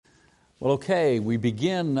Well, okay, we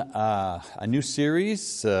begin a new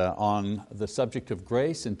series on the subject of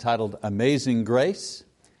grace entitled Amazing Grace.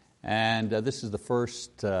 And this is the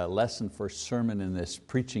first sermon in this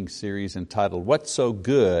preaching series entitled What's So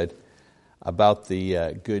Good About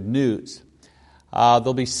the Good News.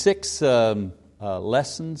 There'll be 6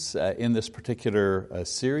 lessons in this particular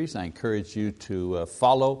series. I encourage you to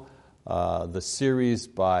follow the series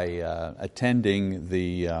by attending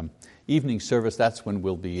the evening service. That's when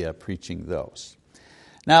we'll be preaching those.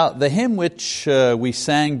 Now, the hymn which we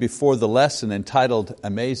sang before the lesson entitled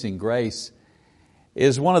Amazing Grace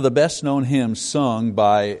is one of the best known hymns sung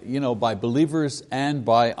by believers and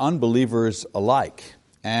by unbelievers alike.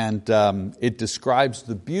 And it describes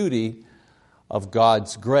the beauty of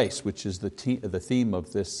God's grace, which is the theme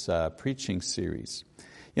of this preaching series.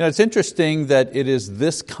 It's interesting that it is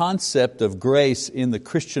this concept of grace in the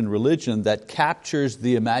Christian religion that captures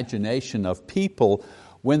the imagination of people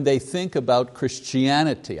when they think about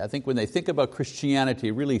Christianity. I think when they think about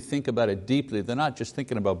Christianity, really think about it deeply. They're not just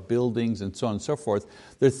thinking about buildings and so on and so forth.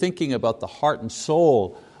 They're thinking about the heart and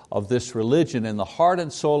soul of this religion. And the heart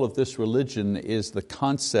and soul of this religion is the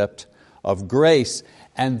concept of grace.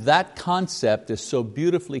 And that concept is so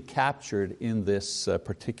beautifully captured in this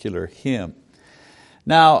particular hymn.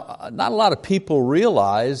 Now, not a lot of people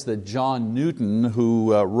realize that John Newton,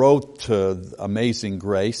 who wrote Amazing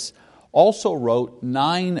Grace, also wrote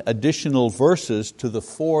 9 additional verses to the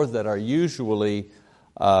 4 that are usually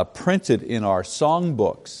printed in our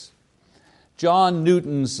songbooks. John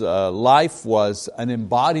Newton's life was an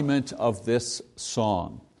embodiment of this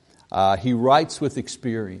song. He writes with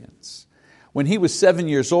experience. When he was 7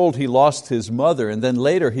 years old, he lost his mother, and then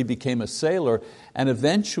later he became a sailor and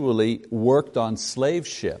eventually worked on slave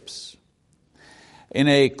ships. In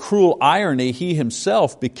a cruel irony, he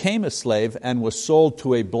himself became a slave and was sold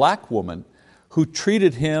to a black woman who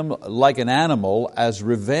treated him like an animal as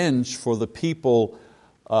revenge for the people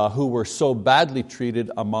who were so badly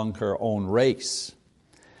treated among her own race.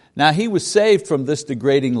 Now, he was saved from this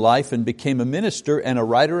degrading life and became a minister and a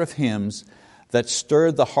writer of hymns that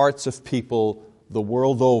stirred the hearts of people the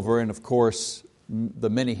world over. And of course, the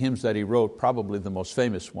many hymns that he wrote, probably the most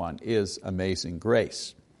famous one is Amazing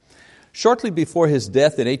Grace. Shortly before his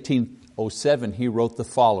death in 1807, he wrote the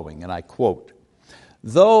following, and I quote,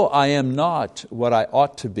 "Though I am not what I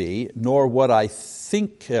ought to be, nor what I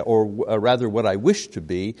think, or rather what I wish to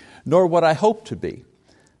be, nor what I hope to be,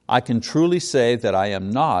 I can truly say that I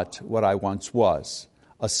am not what I once was,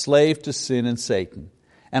 a slave to sin and Satan.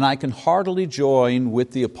 And I can heartily join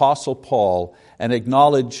with the Apostle Paul and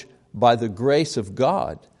acknowledge by the grace of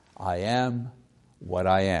God, I am what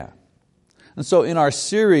I am." And so in our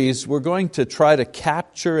series, we're going to try to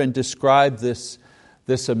capture and describe this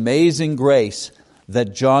amazing grace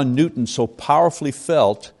that John Newton so powerfully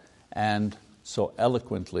felt and so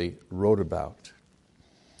eloquently wrote about.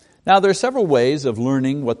 Now, there are several ways of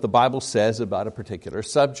learning what the Bible says about a particular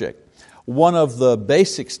subject. One of the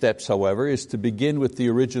basic steps, however, is to begin with the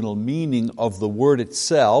original meaning of the word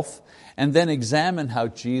itself and then examine how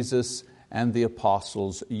Jesus and the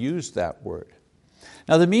apostles used that word.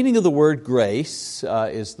 Now, the meaning of the word grace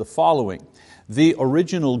is the following. The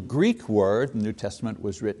original Greek word, the New Testament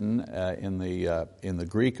was written in the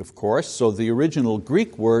Greek, of course, so the original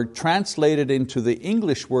Greek word translated into the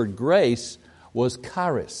English word grace was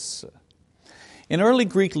charis. In early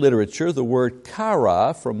Greek literature, the word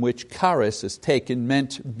chara, from which charis is taken,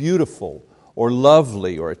 meant beautiful or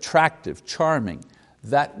lovely or attractive, charming,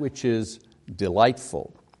 that which is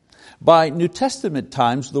delightful. By New Testament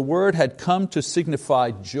times, the word had come to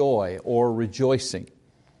signify joy or rejoicing.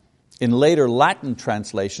 In later Latin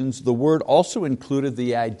translations, the word also included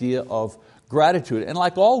the idea of gratitude. And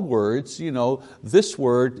like all words, this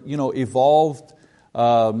word evolved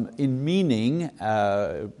in meaning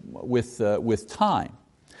with time.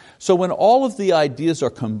 So when all of the ideas are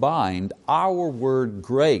combined, our word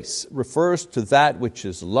grace refers to that which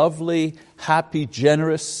is lovely, happy,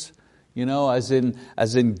 generous, as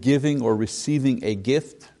in giving or receiving a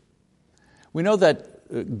gift. We know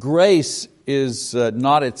that grace is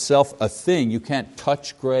not itself a thing. You can't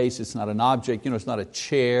touch grace. It's not an object. It's not a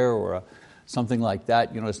chair or something like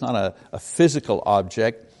that. It's not a physical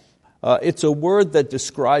object. It's a word that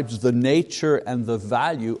describes the nature and the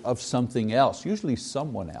value of something else, usually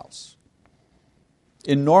someone else.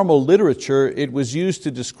 In normal literature, it was used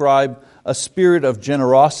to describe a spirit of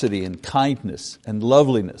generosity and kindness and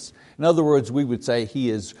loveliness. In other words, we would say he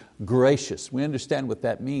is gracious. We understand what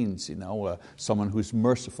that means, someone who's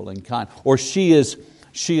merciful and kind. Or she is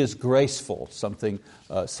graceful, someone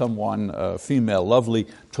female, lovely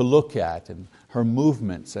to look at, and her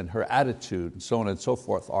movements and her attitude and so on and so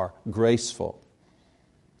forth are graceful.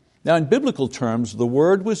 Now in biblical terms, the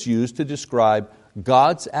word was used to describe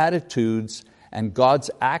God's attitudes and God's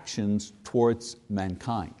actions towards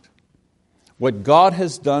mankind. What God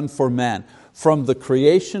has done for man, from the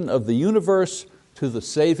creation of the universe to the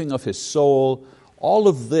saving of his soul, all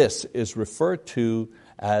of this is referred to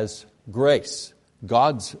as grace,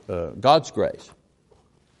 God's grace.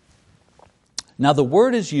 Now the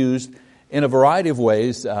word is used in a variety of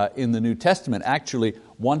ways in the New Testament, actually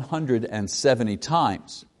 170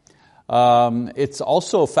 times. It's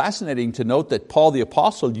also fascinating to note that Paul the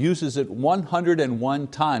Apostle uses it 101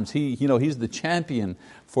 times. He's the champion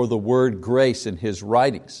for the word grace in his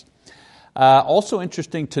writings. Also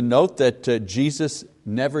interesting to note that Jesus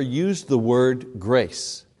never used the word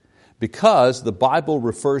grace because the Bible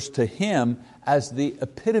refers to Him as the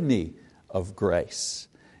epitome of grace.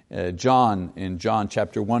 In John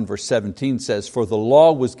chapter 1 verse 17 says, "For the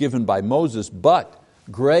law was given by Moses, but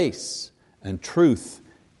grace and truth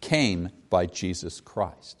came by Jesus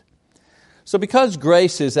Christ." So because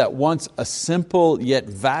grace is at once a simple yet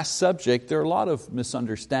vast subject, there are a lot of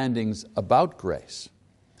misunderstandings about grace.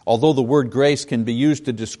 Although the word grace can be used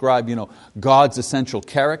to describe God's essential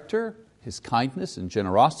character, His kindness and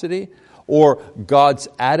generosity, or God's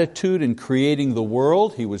attitude in creating the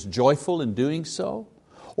world, He was joyful in doing so,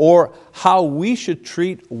 or how we should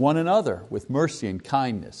treat one another with mercy and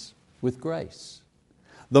kindness, with grace.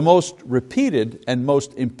 The most repeated and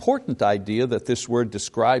most important idea that this word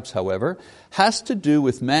describes, however, has to do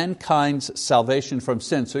with mankind's salvation from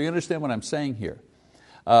sin. So you understand what I'm saying here.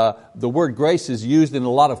 The word grace is used in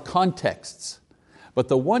a lot of contexts, but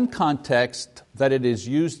the one context that it is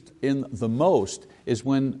used in the most is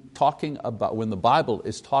when the Bible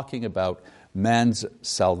is talking about man's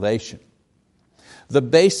salvation. The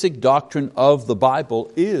basic doctrine of the Bible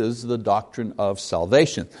is the doctrine of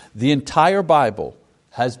salvation. The entire Bible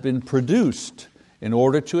has been produced in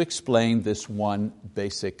order to explain this one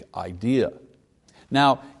basic idea.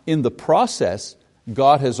 Now, in the process,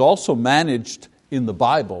 God has also managed in the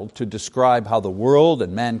Bible to describe how the world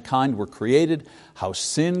and mankind were created, how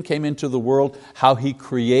sin came into the world, how He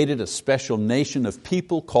created a special nation of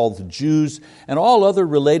people called the Jews, and all other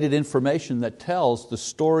related information that tells the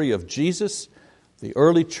story of Jesus, the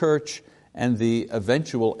early church, and the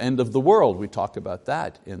eventual end of the world. We talk about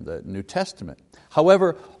that in the New Testament.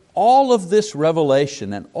 However, all of this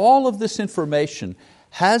revelation and all of this information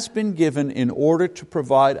has been given in order to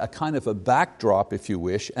provide a kind of a backdrop, if you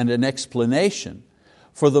wish, and an explanation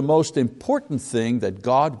for the most important thing that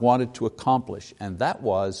God wanted to accomplish, and that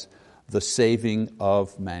was the saving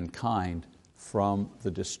of mankind from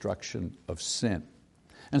the destruction of sin.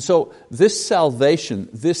 And so this salvation,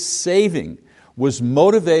 this saving, was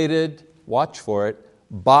motivated, watch for it,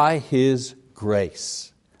 by His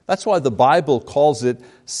grace. That's why the Bible calls it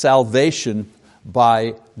salvation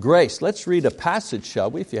by grace. Let's read a passage, shall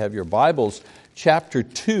we, if you have your Bibles, chapter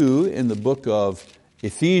 2 in the book of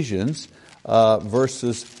Ephesians,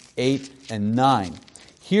 verses 8 and 9.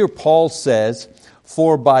 Here Paul says,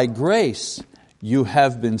 "For by grace you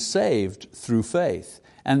have been saved through faith,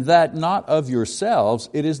 and that not of yourselves,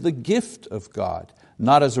 it is the gift of God,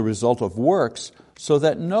 not as a result of works, so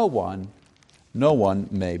that no one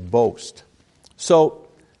may boast." So,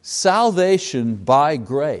 salvation by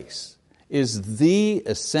grace is the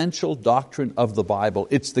essential doctrine of the Bible.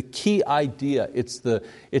 It's the key idea. It's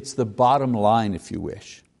the bottom line, if you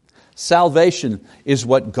wish. Salvation is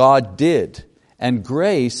what God did, and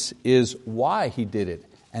grace is why He did it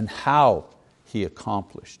and how He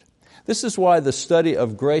accomplished. This is why the study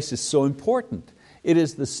of grace is so important. It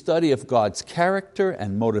is the study of God's character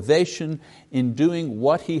and motivation in doing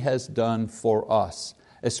what He has done for us,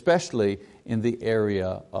 especially in the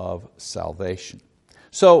area of salvation.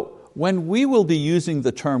 So, when we will be using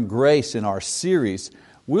the term grace in our series,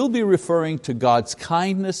 we'll be referring to God's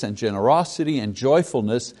kindness and generosity and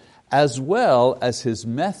joyfulness, as well as His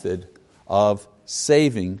method of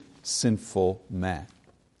saving sinful man.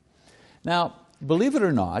 Now, believe it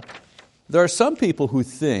or not, there are some people who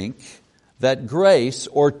think that grace,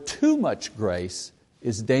 or too much grace,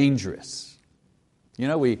 is dangerous.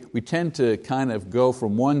 We tend to kind of go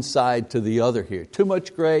from one side to the other here. Too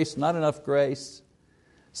much grace, not enough grace.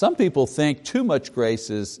 Some people think too much grace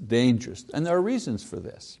is dangerous, and there are reasons for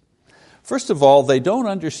this. First of all, they don't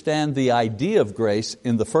understand the idea of grace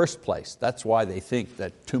in the first place. That's why they think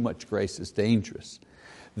that too much grace is dangerous.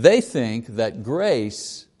 They think that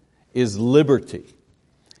grace is liberty.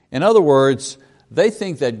 In other words, they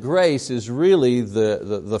think that grace is really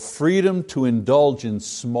the freedom to indulge in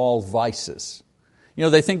small vices.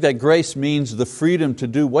 They think that grace means the freedom to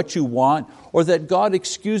do what you want, or that God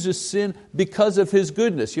excuses sin because of His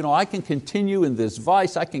goodness. I can continue in this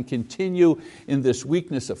vice, I can continue in this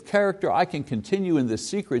weakness of character, I can continue in this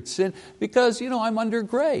secret sin because I'm under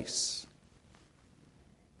grace.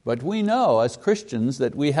 But we know as Christians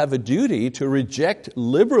that we have a duty to reject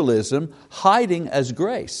liberalism hiding as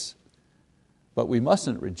grace. But we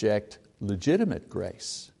mustn't reject legitimate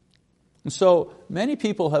grace. And so many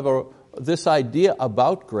people have this idea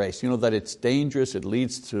about grace, that it's dangerous, it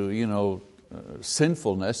leads to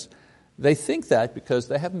sinfulness. They think that because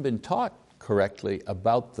they haven't been taught correctly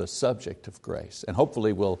about the subject of grace. And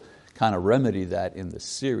hopefully we'll kind of remedy that in this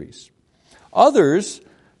series. Others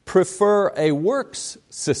prefer a works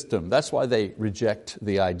system. That's why they reject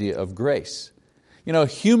the idea of grace.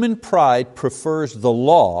 Human pride prefers the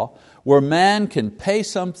law, where man can pay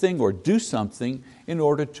something or do something in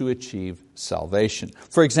order to achieve salvation.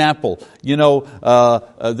 For example, they're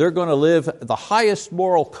going to live the highest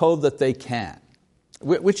moral code that they can,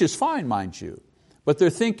 which is fine, mind you. But they're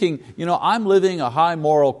thinking, I'm living a high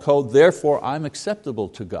moral code, therefore I'm acceptable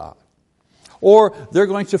to God. Or they're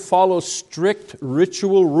going to follow strict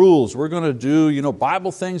ritual rules. We're going to do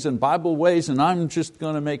Bible things and Bible ways, and I'm just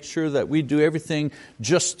going to make sure that we do everything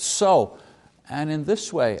just so. And in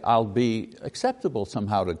this way, I'll be acceptable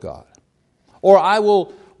somehow to God. Or I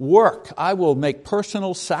will work, I will make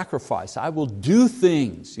personal sacrifice, I will do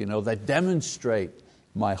things that demonstrate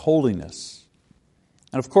my holiness.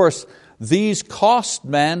 And of course, these cost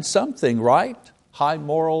man something, right? High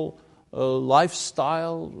moral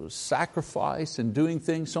lifestyle, sacrifice, and doing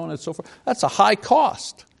things, so on and so forth. That's a high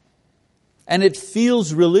cost. And it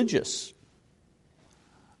feels religious.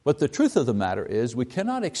 But the truth of the matter is we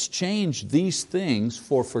cannot exchange these things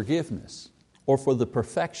for forgiveness or for the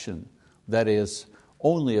perfection that is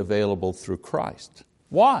only available through Christ.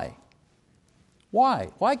 Why? Why?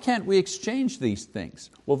 Why can't we exchange these things?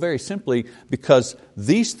 Well, very simply, because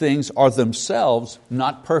these things are themselves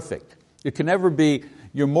not perfect.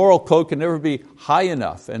 Your moral code can never be high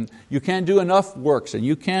enough, and you can't do enough works, and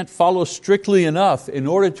you can't follow strictly enough in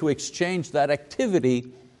order to exchange that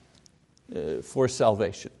activity for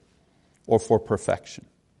salvation or for perfection.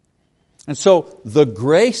 And so the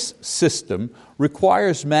grace system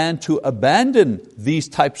requires man to abandon these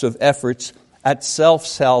types of efforts at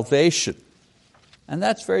self-salvation. And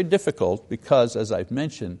that's very difficult because, as I've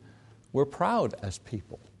mentioned, we're proud as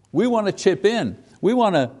people. We want to chip in. We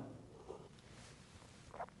want to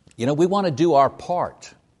do our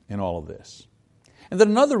part in all of this. And then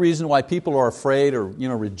another reason why people are afraid or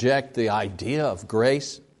reject the idea of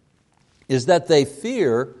grace is that they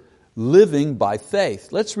fear living by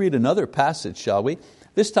faith. Let's read another passage, shall we?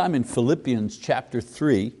 This time in Philippians chapter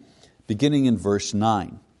 3, beginning in verse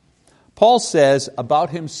 9. Paul says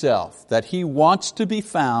about himself that he wants to be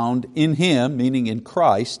found in Him, meaning in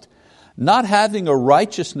Christ, not having a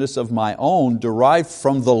righteousness of my own derived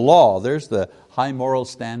from the law. There's the high moral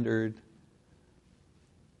standard.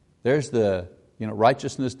 There's the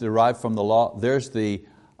righteousness derived from the law. There's the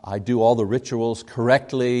I do all the rituals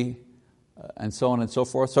correctly, and so on and so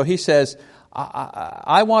forth. So he says,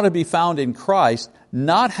 I want to be found in Christ,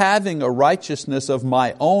 not having a righteousness of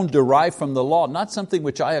my own derived from the law, not something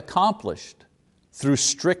which I accomplished through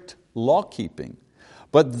strict law keeping,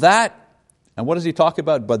 but that, and what does he talk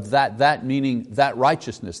about? But that meaning that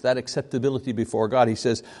righteousness, that acceptability before God. He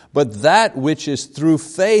says, but that which is through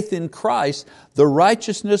faith in Christ, the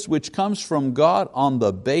righteousness which comes from God on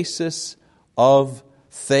the basis of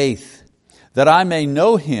faith, that I may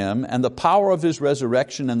know Him and the power of His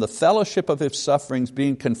resurrection and the fellowship of His sufferings,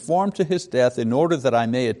 being conformed to His death, in order that I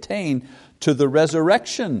may attain to the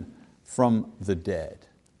resurrection from the dead.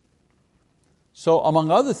 So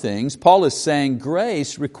among other things, Paul is saying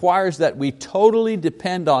grace requires that we totally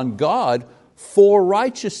depend on God for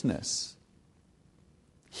righteousness.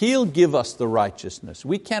 He'll give us the righteousness.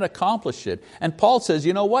 We can't accomplish it. And Paul says,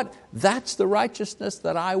 you know what? That's the righteousness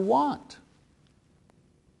that I want.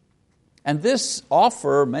 And this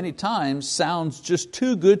offer many times sounds just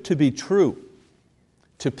too good to be true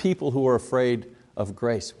to people who are afraid of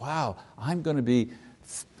grace. Wow, I'm going to be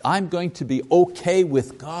okay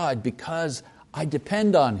with God because I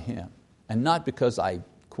depend on Him and not because I,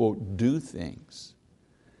 quote, do things.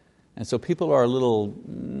 And so people are a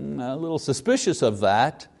little suspicious of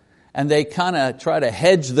that, and they kind of try to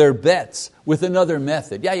hedge their bets with another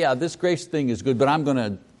method. Yeah, this grace thing is good, but I'm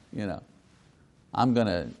going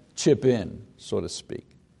to chip in, so to speak.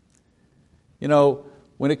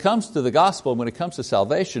 When it comes to the gospel, when it comes to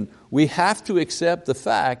salvation, we have to accept the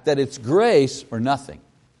fact that it's grace or nothing.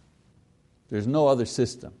 There's no other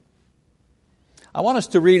system. I want us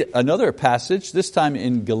to read another passage, this time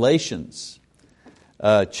in Galatians,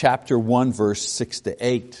 chapter 1, verse 6 to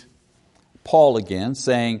 8. Paul again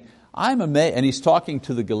saying, I'm amazed, and he's talking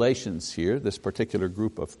to the Galatians here, this particular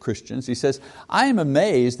group of Christians. He says, I am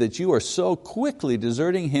amazed that you are so quickly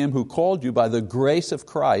deserting Him who called you by the grace of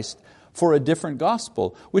Christ for a different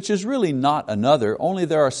gospel, which is really not another, only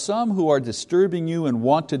there are some who are disturbing you and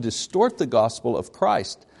want to distort the gospel of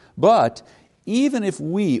Christ. But even if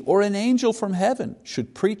we or an angel from heaven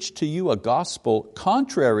should preach to you a gospel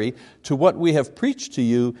contrary to what we have preached to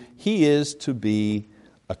you, he is to be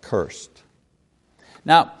accursed.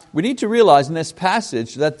 Now, we need to realize in this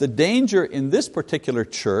passage that the danger in this particular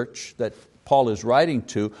church that Paul is writing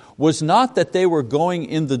to was not that they were going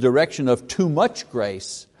in the direction of too much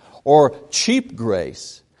grace or cheap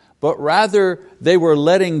grace, but rather they were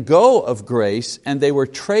letting go of grace and they were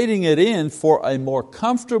trading it in for a more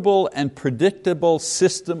comfortable and predictable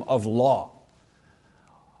system of law,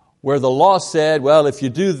 where the law said, well, if you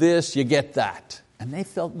do this, you get that. And they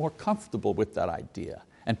felt more comfortable with that idea.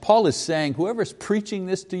 And Paul is saying, whoever's preaching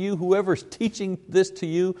this to you, whoever's teaching this to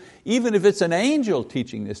you, even if it's an angel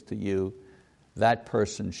teaching this to you, that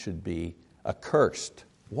person should be accursed.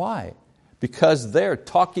 Why? Because they're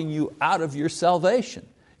talking you out of your salvation.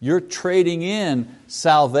 You're trading in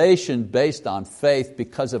salvation based on faith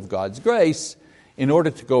because of God's grace in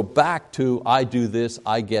order to go back to, I do this,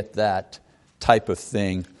 I get that type of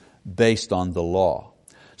thing based on the law.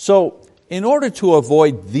 So, in order to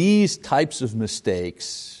avoid these types of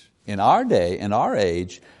mistakes in our day, in our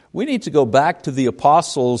age, we need to go back to the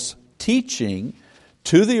apostles' teaching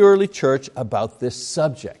to the early church about this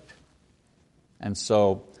subject. And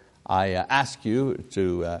so I ask you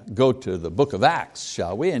to go to the book of Acts,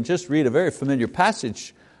 shall we, and just read a very familiar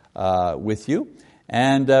passage with you,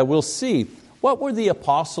 and we'll see what were the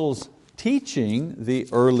apostles teaching the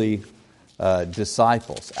early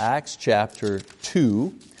disciples. Acts chapter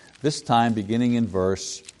 2. This time beginning in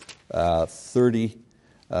verse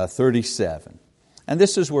 37. And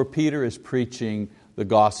this is where Peter is preaching the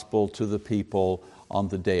gospel to the people on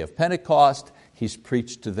the day of Pentecost. He's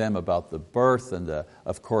preached to them about the birth and,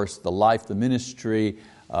 of course, the life, the ministry,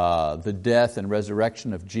 the death and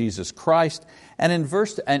resurrection of Jesus Christ. And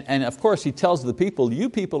of course he tells the people, you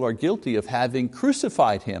people are guilty of having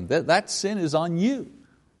crucified Him. That sin is on you.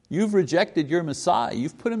 You've rejected your Messiah.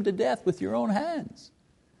 You've put Him to death with your own hands.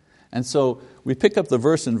 And so we pick up the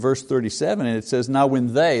verse in verse 37 and it says, now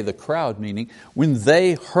when they, the crowd meaning, when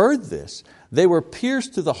they heard this, they were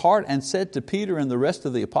pierced to the heart and said to Peter and the rest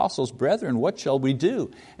of the apostles, brethren, what shall we do?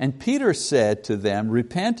 And Peter said to them,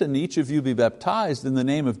 repent and each of you be baptized in the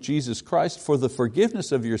name of Jesus Christ for the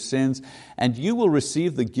forgiveness of your sins, and you will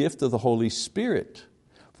receive the gift of the Holy Spirit.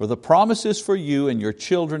 For the promise is for you and your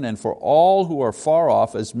children and for all who are far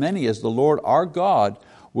off, as many as the Lord our God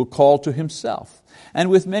will call to Himself. And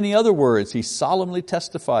with many other words he solemnly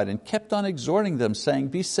testified and kept on exhorting them, saying,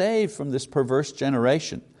 be saved from this perverse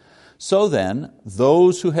generation. So then,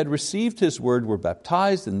 those who had received His word were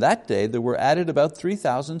baptized, and that day there were added about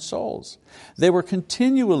 3,000 souls. They were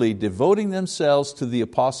continually devoting themselves to the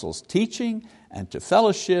apostles' teaching and to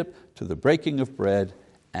fellowship, to the breaking of bread,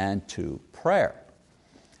 and to prayer.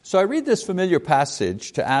 So I read this familiar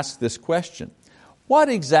passage to ask this question. What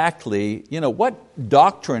exactly, what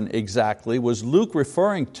doctrine exactly was Luke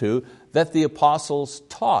referring to that the apostles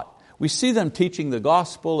taught? We see them teaching the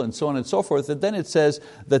gospel and so on and so forth, and then it says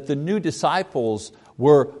that the new disciples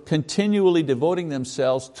were continually devoting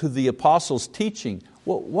themselves to the apostles' teaching.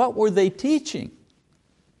 Well, what were they teaching?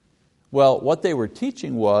 Well, what they were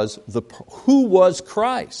teaching was who was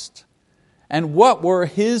Christ and what were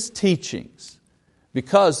His teachings.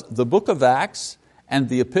 Because the book of Acts and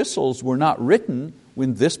the epistles were not written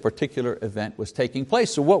when this particular event was taking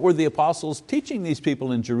place. So what were the apostles teaching these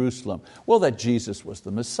people in Jerusalem? Well, that Jesus was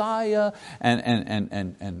the Messiah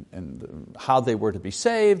and how they were to be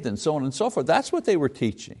saved and so on and so forth. That's what they were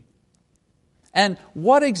teaching. And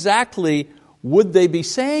what exactly would they be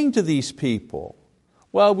saying to these people?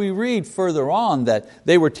 Well, we read further on that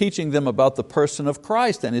they were teaching them about the person of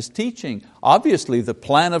Christ and His teaching. Obviously the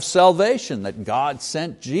plan of salvation, that God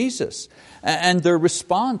sent Jesus, and their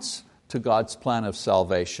response to God's plan of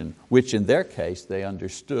salvation, which in their case they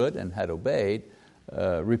understood and had obeyed,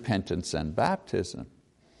 repentance and baptism.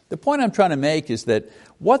 The point I'm trying to make is that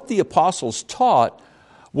what the apostles taught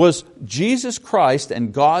was Jesus Christ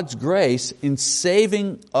and God's grace in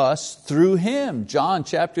saving us through Him. John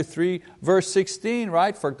chapter 3 verse 16,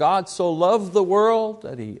 right? For God so loved the world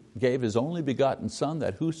that He gave His only begotten Son,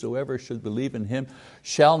 that whosoever should believe in Him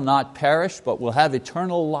shall not perish but will have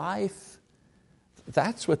eternal life.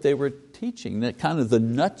 That's what they were teaching, that kind of the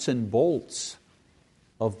nuts and bolts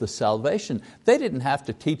of the salvation. They didn't have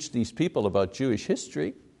to teach these people about Jewish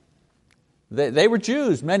history. They were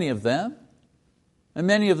Jews, many of them. And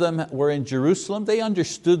many of them were in Jerusalem. They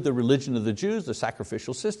understood the religion of the Jews, the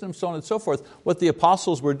sacrificial system, so on and so forth. What the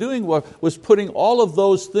apostles were doing was putting all of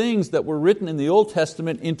those things that were written in the Old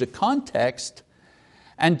Testament into context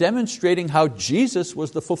and demonstrating how Jesus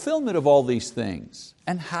was the fulfillment of all these things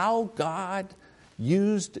and how God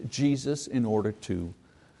used Jesus in order to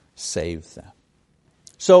save them.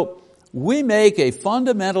 So we make a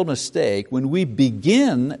fundamental mistake when we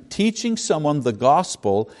begin teaching someone the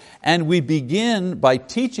gospel, and we begin by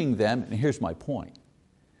teaching them, and here's my point,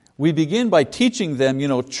 we begin by teaching them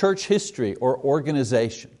church history or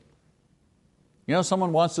organization.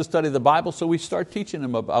 Someone wants to study the Bible, so we start teaching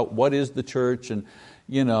them about what is the church and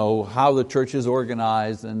how the church is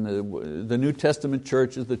organized, and the New Testament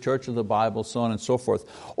church is the church of the Bible, so on and so forth.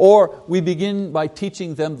 Or we begin by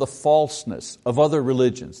teaching them the falseness of other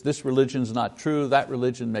religions. This religion is not true, that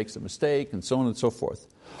religion makes a mistake, and so on and so forth.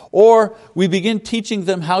 Or we begin teaching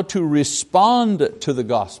them how to respond to the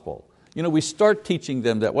gospel. We start teaching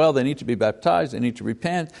them that, they need to be baptized, they need to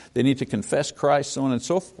repent, they need to confess Christ, so on and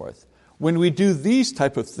so forth. When we do these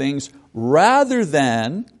type of things, rather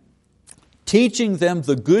than teaching them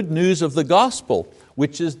the good news of the gospel,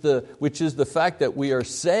 which is the fact that we are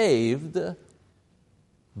saved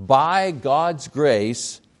by God's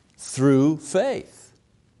grace through faith.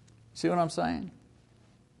 See what I'm saying?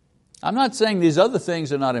 I'm not saying these other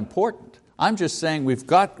things are not important. I'm just saying we've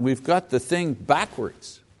got the thing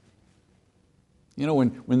backwards.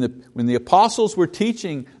 When the apostles were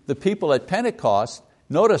teaching the people at Pentecost,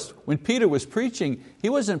 notice when Peter was preaching, he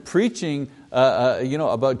wasn't preaching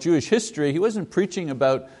about Jewish history. He wasn't preaching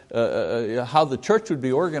about how the church would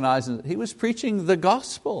be organized. He was preaching the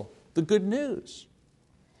gospel, the good news.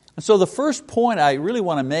 And so the first point I really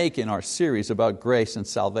want to make in our series about grace and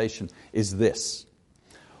salvation is this.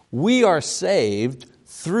 We are saved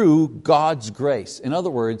through God's grace. In other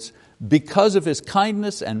words, because of His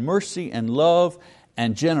kindness and mercy and love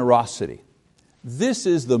and generosity. This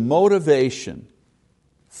is the motivation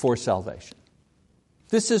for salvation.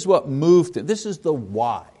 This is what moved it. This is the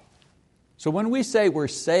why. So when we say we're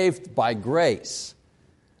saved by grace,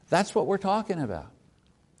 that's what we're talking about.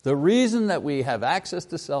 The reason that we have access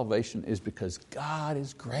to salvation is because God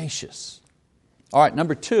is gracious. All right,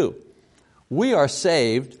 number 2, we are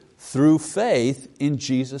saved through faith in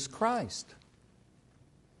Jesus Christ.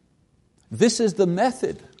 This is the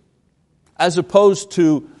method, as opposed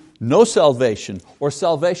to no salvation or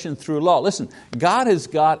salvation through law. Listen, God has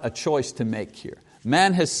got a choice to make here.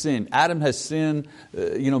 Man has sinned. Adam has sinned.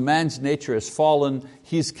 Man's nature has fallen.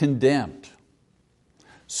 He's condemned.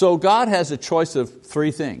 So God has a choice of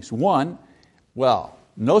 3 things. 1,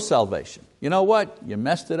 no salvation. You know what? You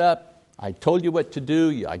messed it up. I told you what to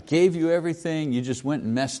do. I gave you everything. You just went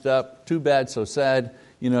and messed up. Too bad, so sad.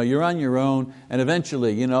 You're on your own, and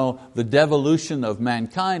eventually, the devolution of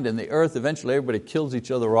mankind and the earth, eventually everybody kills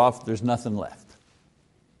each other off, there's nothing left.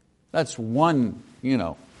 That's one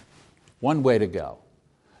way to go.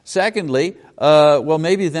 Secondly,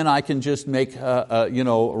 maybe then I can just make,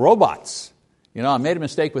 robots. I made a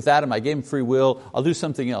mistake with Adam, I gave him free will, I'll do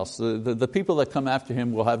something else. The people that come after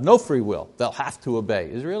him will have no free will, they'll have to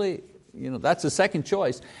obey. Is really, that's the second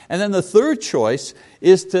choice. And then the third choice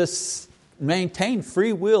is to maintain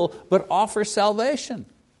free will, but offer salvation.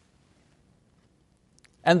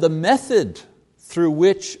 And the method through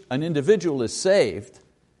which an individual is saved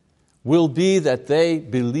will be that they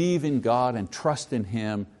believe in God and trust in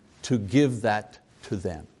Him to give that to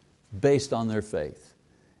them, based on their faith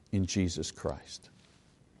in Jesus Christ.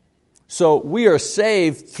 So we are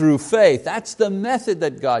saved through faith. That's the method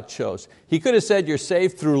that God chose. He could have said you're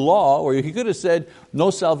saved through law, or He could have said no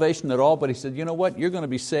salvation at all, but He said, you know what, you're going to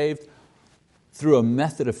be saved through a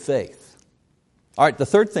method of faith. All right, the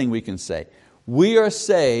third thing we can say, we are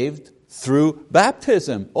saved through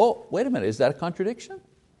baptism. Oh, wait a minute, is that a contradiction?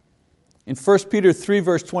 In 1 Peter 3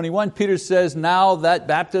 verse 21, Peter says, now that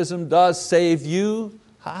baptism does save you.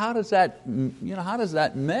 How does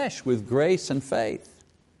that mesh with grace and faith?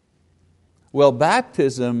 Well,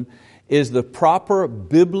 baptism is the proper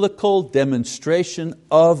biblical demonstration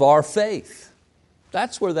of our faith.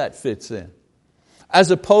 That's where that fits in. As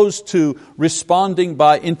opposed to responding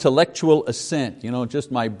by intellectual assent. Just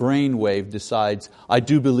my brain wave decides, I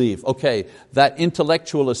do believe. Okay, that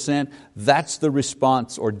intellectual assent, that's the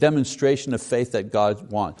response or demonstration of faith that God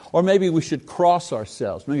wants. Or maybe we should cross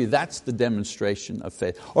ourselves. Maybe that's the demonstration of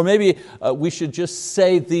faith. Or maybe we should just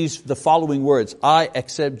say the following words, I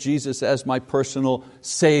accept Jesus as my personal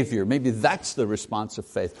Savior. Maybe that's the response of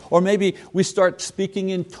faith. Or maybe we start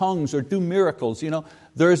speaking in tongues or do miracles.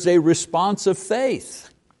 there's a response of faith.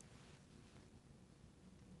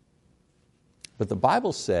 But the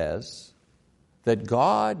Bible says that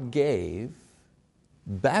God gave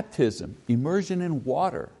baptism, immersion in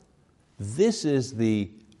water. This is the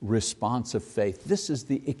response of faith. This is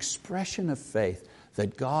the expression of faith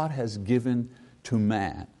that God has given to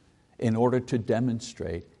man in order to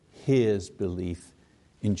demonstrate his belief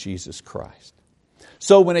in Jesus Christ.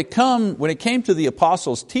 So when it came to the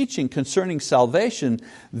apostles' teaching concerning salvation,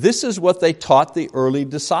 this is what they taught the early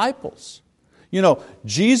disciples. You know,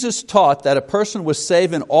 Jesus taught that a person was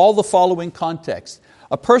saved in all the following contexts.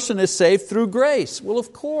 A person is saved through grace. Well,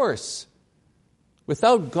 of course.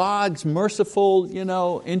 Without God's merciful,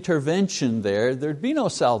 intervention there'd be no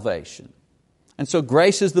salvation. And so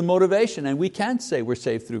grace is the motivation, and we can't say we're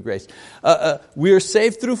saved through grace. We are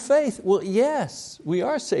saved through faith. Well, yes, we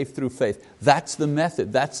are saved through faith. That's the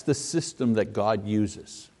method. That's the system that God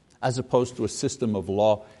uses. As opposed to a system of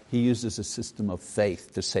law, He uses a system of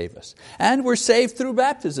faith to save us. And we're saved through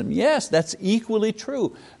baptism. Yes, that's equally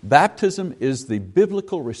true. Baptism is the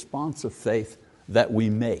biblical response of faith that we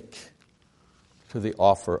make to the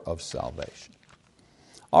offer of salvation.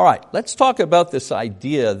 All right, let's talk about this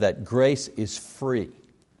idea that grace is free.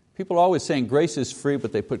 People are always saying grace is free,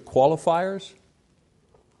 but they put qualifiers.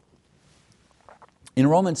 In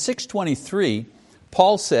Romans 6:23,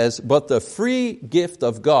 Paul says, but the free gift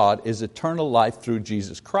of God is eternal life through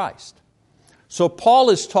Jesus Christ. So Paul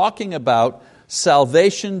is talking about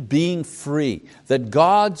salvation being free, that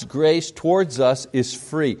God's grace towards us is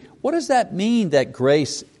free. What does that mean, that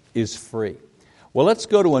grace is free? Well, let's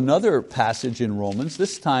go to another passage in Romans,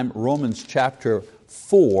 this time Romans chapter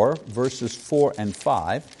 4, verses 4 and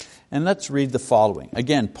 5, and let's read the following.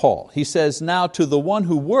 Again, Paul, he says, now to the one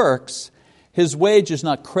who works, his wage is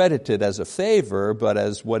not credited as a favor, but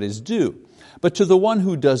as what is due. But to the one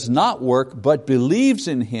who does not work, but believes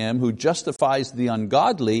in Him who justifies the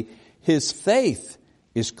ungodly, his faith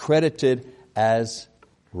is credited as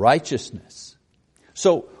righteousness.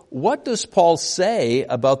 So, what does Paul say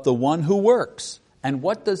about the one who works? And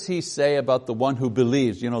what does he say about the one who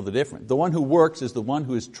believes? You know the difference. The one who works is the one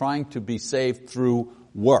who is trying to be saved through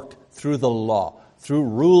work, through the law, through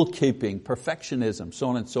rule keeping, perfectionism, so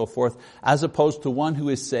on and so forth, as opposed to one who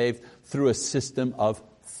is saved through a system of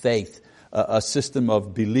faith, a system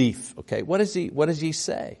of belief. Okay, what does he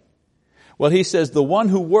say? Well, he says the one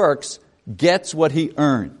who works gets what he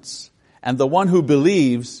earns, and the one who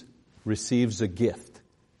believes receives a gift.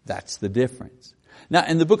 That's the difference. Now,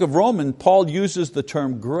 in the book of Romans, Paul uses the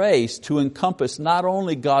term grace to encompass not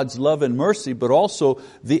only God's love and mercy, but also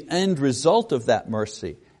the end result of that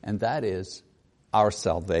mercy, and that is our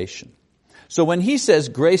salvation. So when he says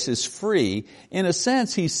grace is free, in a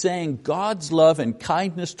sense he's saying God's love and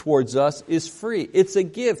kindness towards us is free. It's a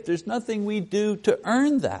gift. There's nothing we do to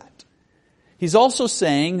earn that. He's also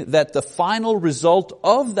saying that the final result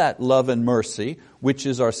of that love and mercy, which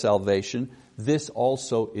is our salvation, this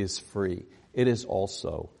also is free. It is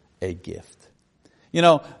also a gift. You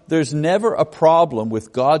know, there's never a problem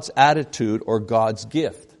with God's attitude or God's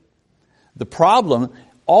gift. The problem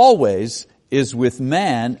always is with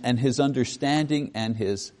man and his understanding and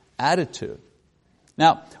his attitude.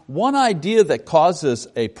 Now, one idea that causes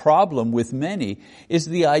a problem with many is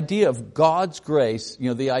the idea of God's grace,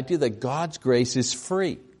 the idea that God's grace is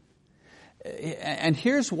free. And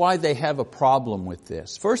here's why they have a problem with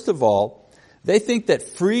this. First of all, they think that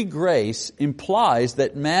free grace implies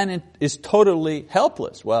that man is totally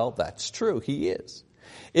helpless. Well, that's true, he is.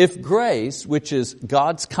 If grace, which is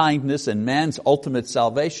God's kindness and man's ultimate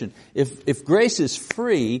salvation, if grace is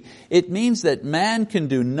free, it means that man can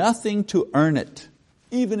do nothing to earn it,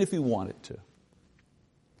 even if he wanted to.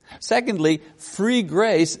 Secondly, free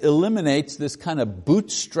grace eliminates this kind of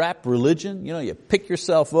bootstrap religion. You pick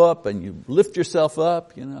yourself up and you lift yourself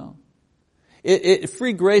up,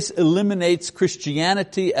 Free grace eliminates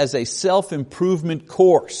Christianity as a self-improvement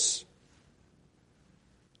course.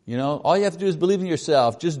 All you have to do is believe in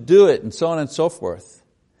yourself, just do it, and so on and so forth.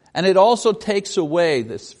 And it also takes away,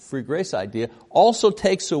 this free grace idea, also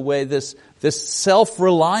takes away this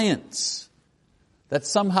self-reliance. That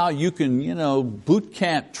somehow you can, boot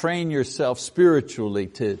camp train yourself spiritually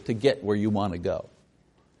to get where you want to go.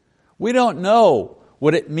 We don't know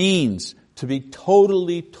what it means to be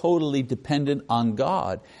totally dependent on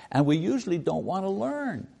God. And we usually don't want to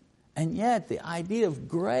learn. And yet the idea of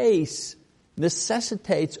grace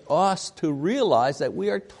necessitates us to realize that we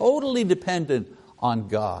are totally dependent on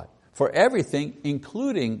God for everything,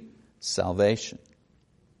 including salvation.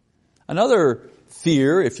 Another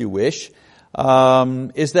fear, if you wish,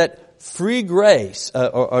 is that free grace,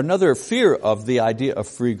 or another fear of the idea of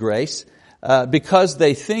free grace, because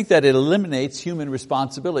they think that it eliminates human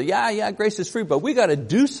responsibility. Yeah, grace is free, but we got to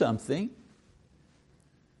do something.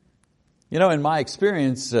 You know, in my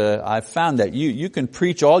experience, I've found that you can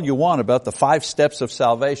preach all you want about the 5 steps of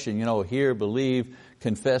salvation. You know, hear, believe,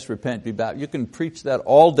 confess, repent, be baptized. You can preach that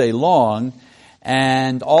all day long,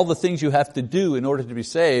 and all the things you have to do in order to be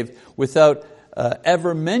saved without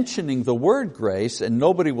ever mentioning the word grace, and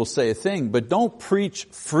nobody will say a thing. But don't preach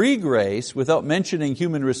free grace without mentioning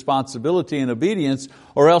human responsibility and obedience,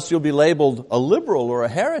 or else you'll be labeled a liberal or a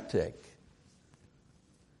heretic.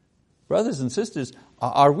 Brothers and sisters,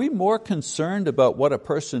 are we more concerned about what a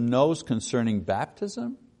person knows concerning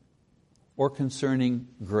baptism or concerning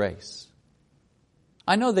grace?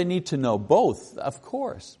 I know they need to know both, of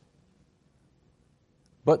course.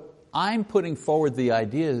 But I'm putting forward the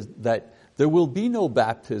idea that there will be no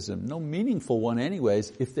baptism, no meaningful one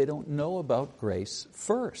anyways, if they don't know about grace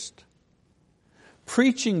first.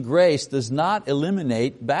 Preaching grace does not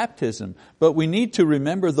eliminate baptism, but we need to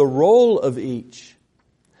remember the role of each.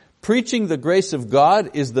 Preaching the grace of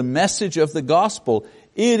God is the message of the gospel.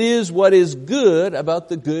 It is what is good about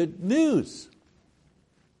the good news.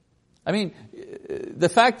 I mean, the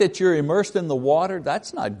fact that you're immersed in the water,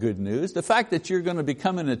 that's not good news. The fact that you're going to be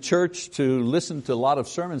coming to church to listen to a lot of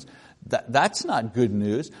sermons, that's not good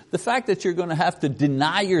news. The fact that you're going to have to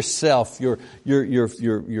deny yourself,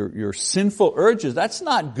 your sinful urges, that's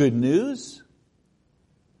not good news.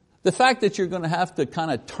 The fact that you're going to have to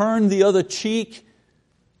kind of turn the other cheek,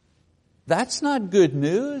 that's not good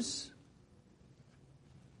news.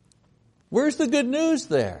 Where's the good news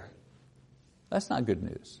there? That's not good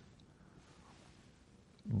news.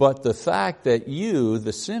 But the fact that you,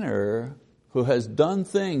 the sinner, who has done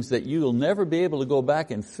things that you will never be able to go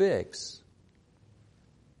back and fix,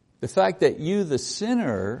 the fact that you, the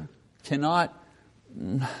sinner, cannot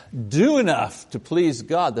do enough to please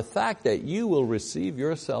God, the fact that you will receive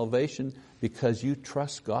your salvation because you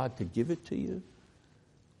trust God to give it to you,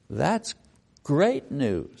 that's great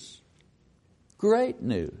news. Great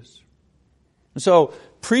news. So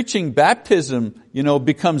preaching baptism,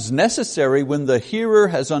 becomes necessary when the hearer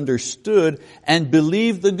has understood and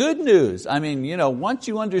believed the good news. I mean, once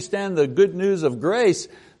you understand the good news of grace,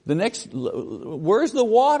 where's the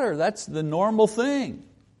water? That's the normal thing.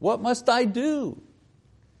 What must I do?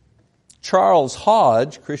 Charles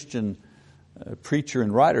Hodge, Christian preacher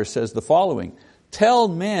and writer, says the following: tell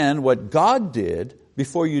men what God did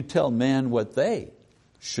before you tell men what they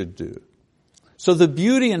should do. So the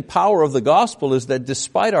beauty and power of the gospel is that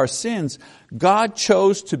despite our sins, God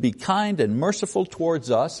chose to be kind and merciful towards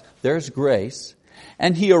us. There's grace.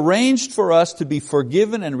 And He arranged for us to be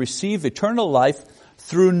forgiven and receive eternal life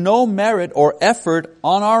through no merit or effort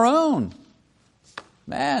on our own.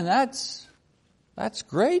 Man, that's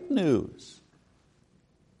great news.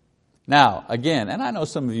 Now, again, and I know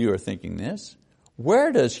some of you are thinking this,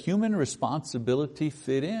 where does human responsibility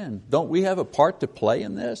fit in? Don't we have a part to play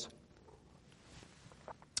in this?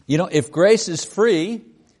 If grace is free,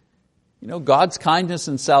 God's kindness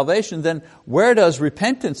and salvation, then where does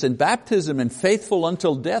repentance and baptism and faithful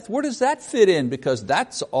until death, where does that fit in? Because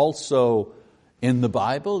that's also in the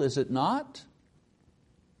Bible, is it not?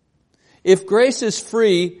 If grace is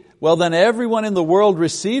free, well then everyone in the world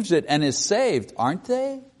receives it and is saved, aren't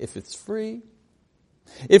they? If it's free.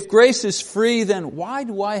 If grace is free, then why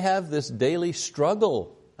do I have this daily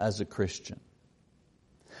struggle as a Christian?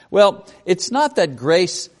 Well, it's not that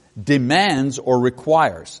grace demands or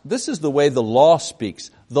requires. This is the way the law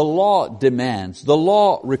speaks. The law demands, the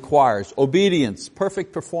law requires obedience,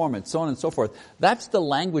 perfect performance, so on and so forth. That's the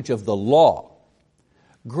language of the law.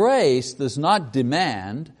 Grace does not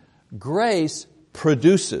demand, grace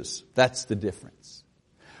produces. That's the difference.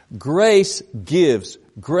 Grace gives,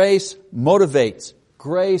 grace motivates,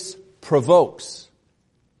 grace provokes.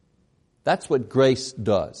 That's what grace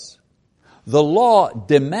does. The law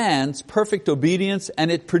demands perfect obedience and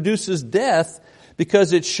it produces death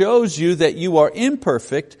because it shows you that you are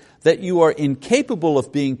imperfect, that you are incapable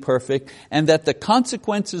of being perfect, and that the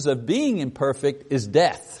consequences of being imperfect is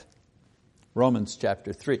death. Romans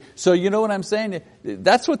chapter 3. So you know what I'm saying?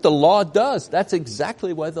 That's what the law does. That's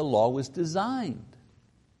exactly why the law was designed.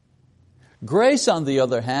 Grace, on the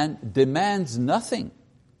other hand, demands nothing.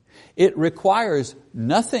 It requires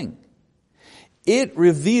nothing. It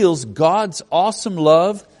reveals God's awesome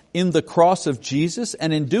love in the cross of Jesus,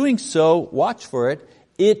 and in doing so, watch for it,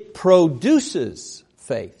 it produces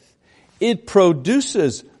faith. It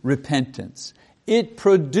produces repentance. It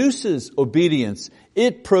produces obedience.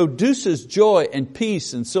 It produces joy and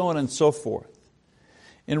peace and so on and so forth.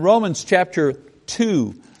 In Romans chapter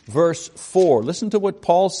 2, verse 4. Listen to what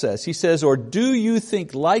Paul says. He says, "Or do you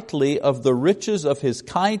think lightly of the riches of His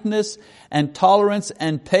kindness and tolerance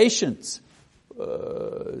and patience?"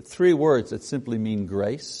 3 words that simply mean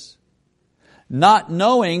grace. "Not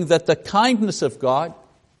knowing that the kindness of God,"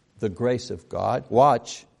 the grace of God,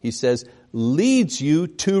 watch, he says, "leads you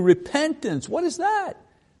to repentance." What is that?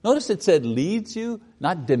 Notice it said leads you,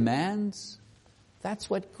 not demands. That's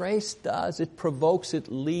what grace does. It provokes,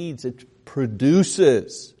 it leads, it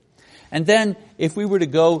produces. And then if we were to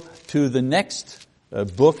go to the next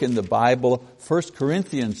book in the Bible, 1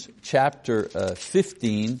 Corinthians chapter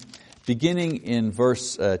 15, beginning in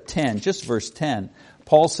verse 10, just verse 10,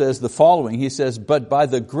 Paul says the following. He says, "But by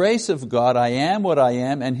the grace of God I am what I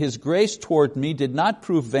am, and His grace toward me did not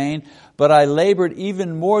prove vain, but I labored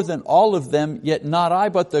even more than all of them, yet not I,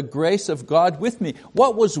 but the grace of God with me."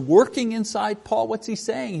 What was working inside Paul? What's he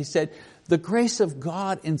saying? He said, the grace of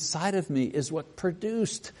God inside of me is what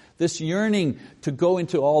produced this yearning to go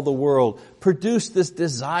into all the world, produced this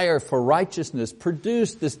desire for righteousness,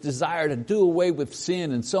 produced this desire to do away with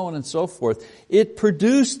sin, and so on and so forth. It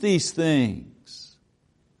produced these things.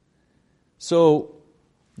 So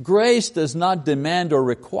grace does not demand or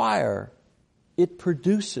require, it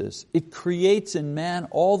produces. It creates in man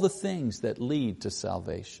all the things that lead to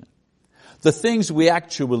salvation. The things we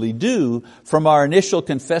actually do, from our initial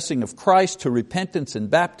confessing of Christ to repentance and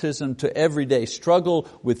baptism to everyday struggle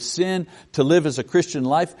with sin to live as a Christian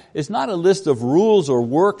life, is not a list of rules or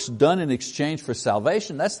works done in exchange for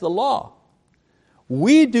salvation. That's the law.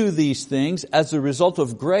 We do these things as a result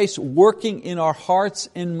of grace working in our hearts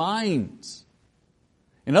and minds.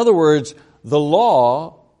 In other words, the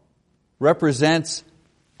law represents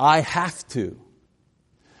I have to.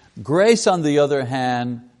 Grace, on the other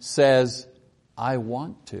hand, says I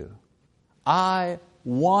want to. I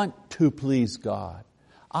want to please God.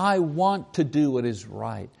 I want to do what is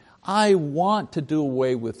right. I want to do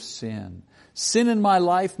away with sin. Sin in my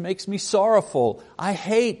life makes me sorrowful. I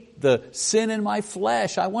hate the sin in my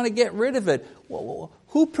flesh. I want to get rid of it. Well,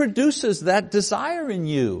 who produces that desire in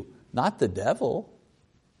you? Not the devil.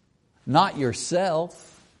 Not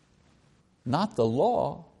yourself. Not the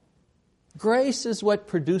law. Grace is what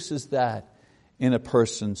produces that in a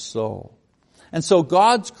person's soul. And so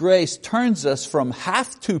God's grace turns us from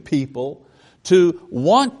have to people to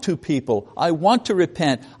want to people. I want to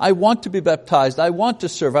repent. I want to be baptized. I want to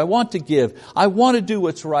serve. I want to give. I want to do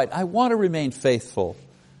what's right. I want to remain faithful.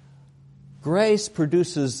 Grace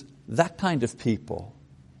produces that kind of people.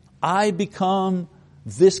 I become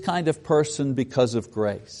this kind of person because of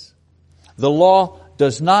grace. The law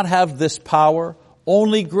does not have this power.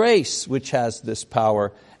 Only grace which has this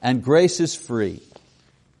power, and grace is free.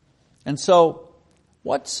 And so,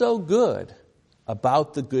 what's so good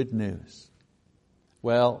about the good news?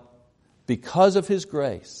 Well, because of His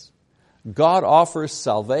grace, God offers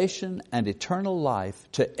salvation and eternal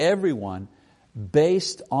life to everyone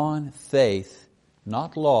based on faith,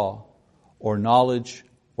 not law or knowledge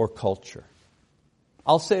or culture.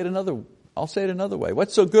 I'll say it another way.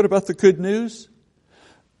 What's so good about the good news?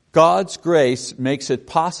 God's grace makes it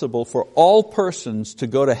possible for all persons to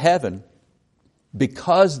go to heaven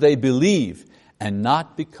because they believe and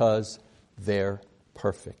not because they're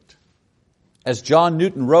perfect. As John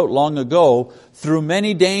Newton wrote long ago, "Through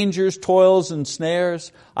many dangers, toils, and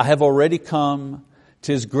snares, I have already come.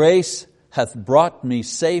 'Tis grace hath brought me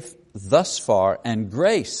safe thus far, and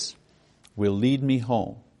grace will lead me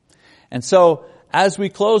home." And so, as we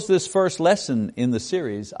close this first lesson in the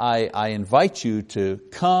series, I invite you to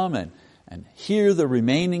come and hear the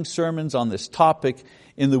remaining sermons on this topic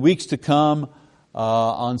in the weeks to come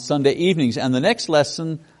on Sunday evenings. And the next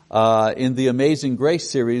lesson in the Amazing Grace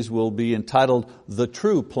series will be entitled "The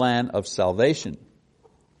True Plan of Salvation."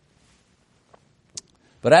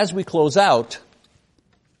 But as we close out,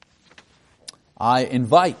 I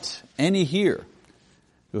invite any here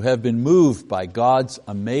who have been moved by God's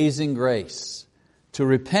amazing grace to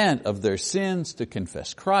repent of their sins, to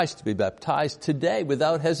confess Christ, to be baptized today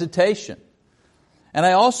without hesitation. And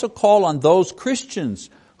I also call on those Christians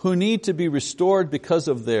who need to be restored because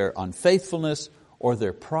of their unfaithfulness or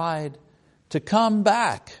their pride to come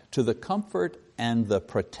back to the comfort and the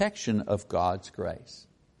protection of God's grace.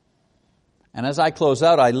 And as I close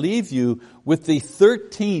out, I leave you with the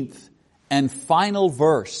 13th and final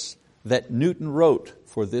verse that Newton wrote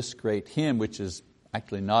for this great hymn, which is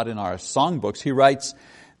actually not in our songbooks. He writes,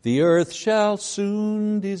 "The earth shall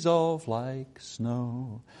soon dissolve like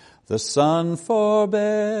snow, the sun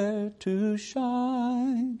forbear to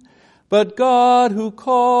shine, but God who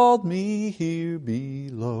called me here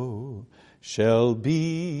below shall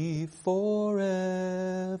be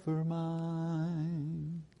forever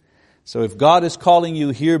mine." So if God is calling you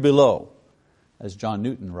here below, as John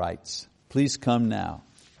Newton writes, please come now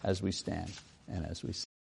as we stand and as we sing.